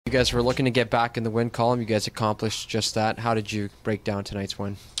You guys were looking to get back in the win column. You guys accomplished just that. How did you break down tonight's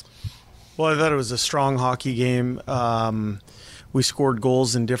win? Well, I thought it was a strong hockey game. We scored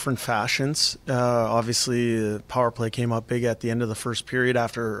goals in different fashions. Obviously, the power play came up big at the end of the first period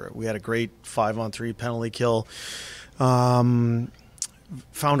after we had a great 5-on-3 penalty kill. Found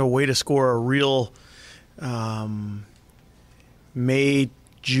a way to score a real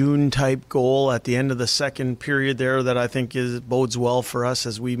May-June type goal at the end of the second period there that I think bodes well for us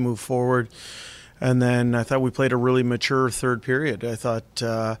as we move forward. And then I thought we played a really mature third period. I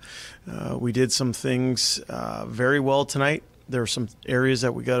thought we did some things very well tonight. There are some areas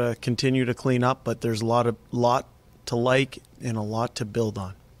that we got to continue to clean up, but there's a lot to like and a lot to build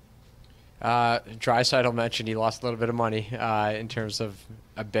on. Draisaitl mentioned he lost a little bit of money in terms of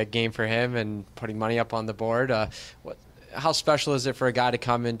a big game for him and putting money up on the board. How special is it for a guy to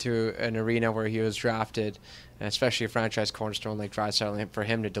come into an arena where he was drafted, and especially a franchise cornerstone like Draisaitl, and for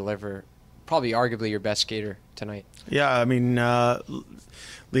him to deliver probably arguably your best skater tonight? Yeah, I mean,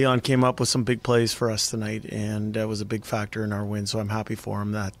 Leon came up with some big plays for us tonight, and that was a big factor in our win, so I'm happy for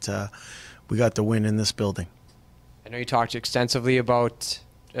him that we got the win in this building. I know you talked extensively about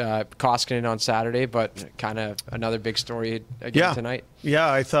Koskinen on Saturday, but kind of another big story again tonight.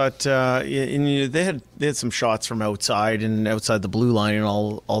 Yeah, I thought they had some shots from outside and outside the blue line and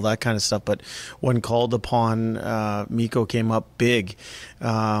all that kind of stuff. But when called upon, Mikko came up big.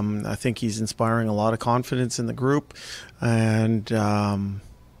 I think he's inspiring a lot of confidence in the group, and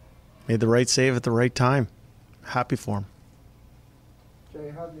made the right save at the right time. Happy for him. Jay,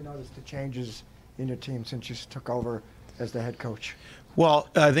 how have you noticed the changes in your team since you took over as the head coach? Well,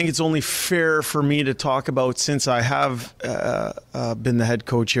 I think it's only fair for me to talk about since I have been the head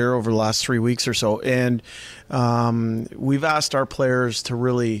coach here over the last 3 weeks or so. And we've asked our players to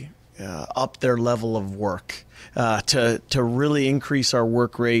really up their level of work, to really increase our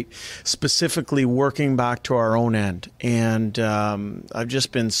work rate, specifically working back to our own end. And I've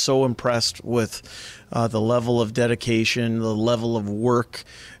just been so impressed with the level of dedication, the level of work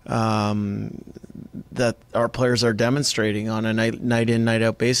that our players are demonstrating on a night in, night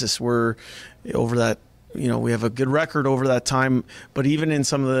out basis. We're over that, we have a good record over that time, but even in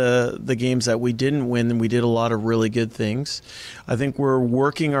some of the games that we didn't win, we did a lot of really good things. I think we're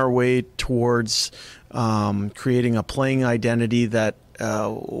working our way towards creating a playing identity that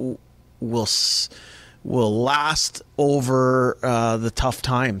will last over the tough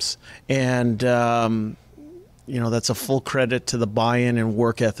times. And that's a full credit to the buy-in and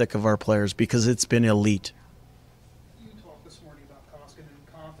work ethic of our players because it's been elite. You talked this morning about Koskinen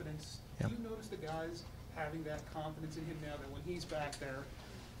and confidence. Yeah. Do you notice the guys having that confidence in him now that when he's back there,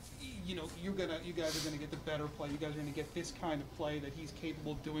 you guys are gonna get the better play. You guys are gonna get this kind of play that he's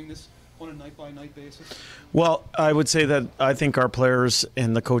capable of doing this on a night-by-night basis? Well, I would say that I think our players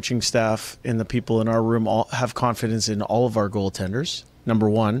and the coaching staff and the people in our room all have confidence in all of our goaltenders. Number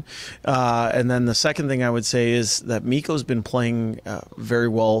one. And then the second thing I would say is that Mikko's been playing very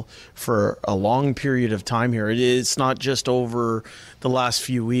well for a long period of time here. It's not just over the last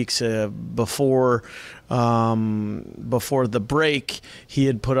few weeks. Before the break, he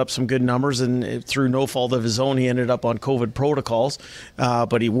had put up some good numbers, and through no fault of his own, he ended up on COVID protocols.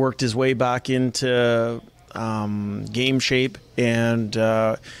 But he worked his way back into game shape, and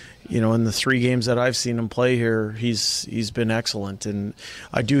in the 3 games that I've seen him play here, he's been excellent, and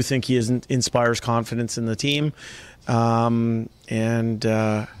I do think he inspires confidence in the team, and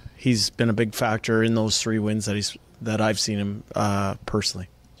he's been a big factor in those 3 wins that I've seen him personally.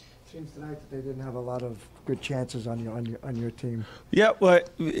 It seems tonight that they didn't have a lot of good chances on your team. Yeah, well,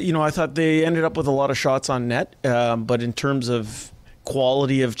 I thought they ended up with a lot of shots on net, but in terms of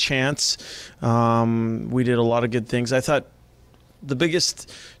quality of chance, we did a lot of good things. I thought the biggest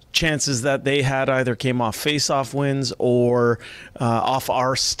chances that they had either came off face-off wins or off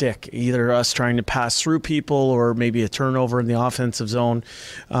our stick, either us trying to pass through people or maybe a turnover in the offensive zone.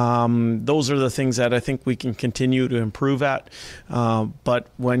 Those are the things that I think we can continue to improve at. But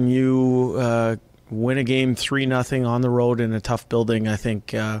when you win a game 3-0 on the road in a tough building, I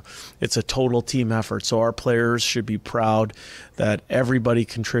think it's a total team effort. So our players should be proud that everybody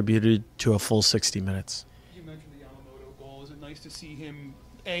contributed to a full 60 minutes. You mentioned the Yamamoto goal. Is it nice to see him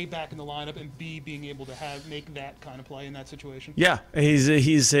A, back in the lineup, and B, being able to make that kind of play in that situation? Yeah,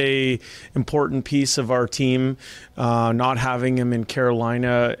 he's a important piece of our team. Not having him in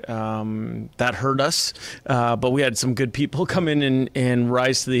Carolina, that hurt us. But we had some good people come in and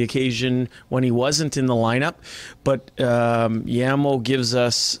rise to the occasion when he wasn't in the lineup. But Yamo gives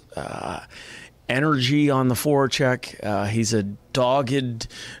us energy on the forecheck. He's a dogged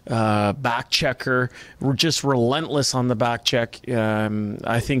back checker. We're just relentless on the back check.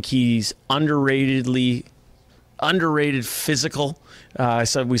 I think he's underrated physical.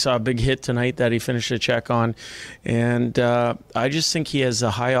 We saw a big hit tonight that he finished a check on, and I just think he has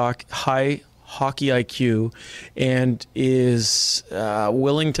a high hockey IQ and is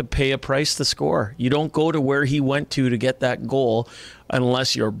willing to pay a price to score. You don't go to where he went to get that goal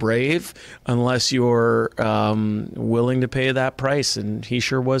unless you're brave, unless you're willing to pay that price, and he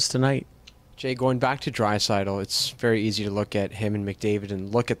sure was tonight. Jay, going back to Draisaitl, it's very easy to look at him and McDavid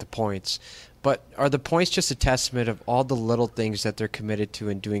and look at the points. But are the points just a testament of all the little things that they're committed to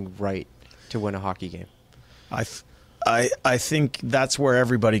and doing right to win a hockey game? I think that's where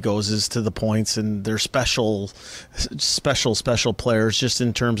everybody goes, is to the points, and they're special players just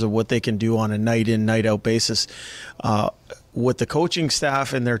in terms of what they can do on a night in, night out basis. What the coaching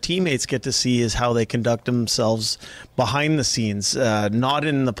staff and their teammates get to see is how they conduct themselves behind the scenes, not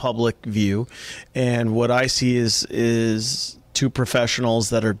in the public view. And what I see is two professionals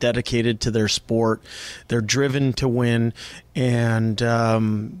that are dedicated to their sport. They're driven to win, and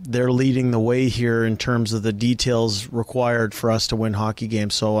they're leading the way here in terms of the details required for us to win hockey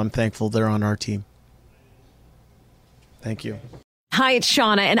games. So I'm thankful they're on our team. Thank you. Hi, it's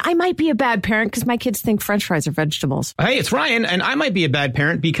Shauna, and I might be a bad parent because my kids think French fries are vegetables. Hey, it's Ryan, and I might be a bad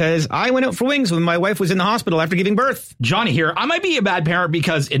parent because I went out for wings when my wife was in the hospital after giving birth. Johnny here. I might be a bad parent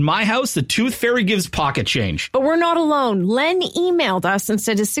because in my house, the tooth fairy gives pocket change. But we're not alone. Len emailed us and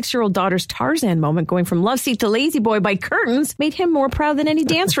said his 6-year-old daughter's Tarzan moment going from love seat to lazy boy by curtains made him more proud than any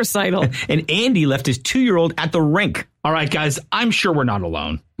dance recital. And Andy left his 2-year-old at the rink. All right, guys, I'm sure we're not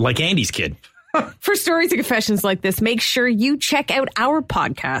alone. Like Andy's kid. For stories and confessions like this, make sure you check out our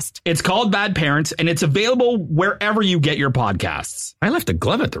podcast. It's called Bad Parents, and it's available wherever you get your podcasts. I left a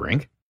glove at the rink.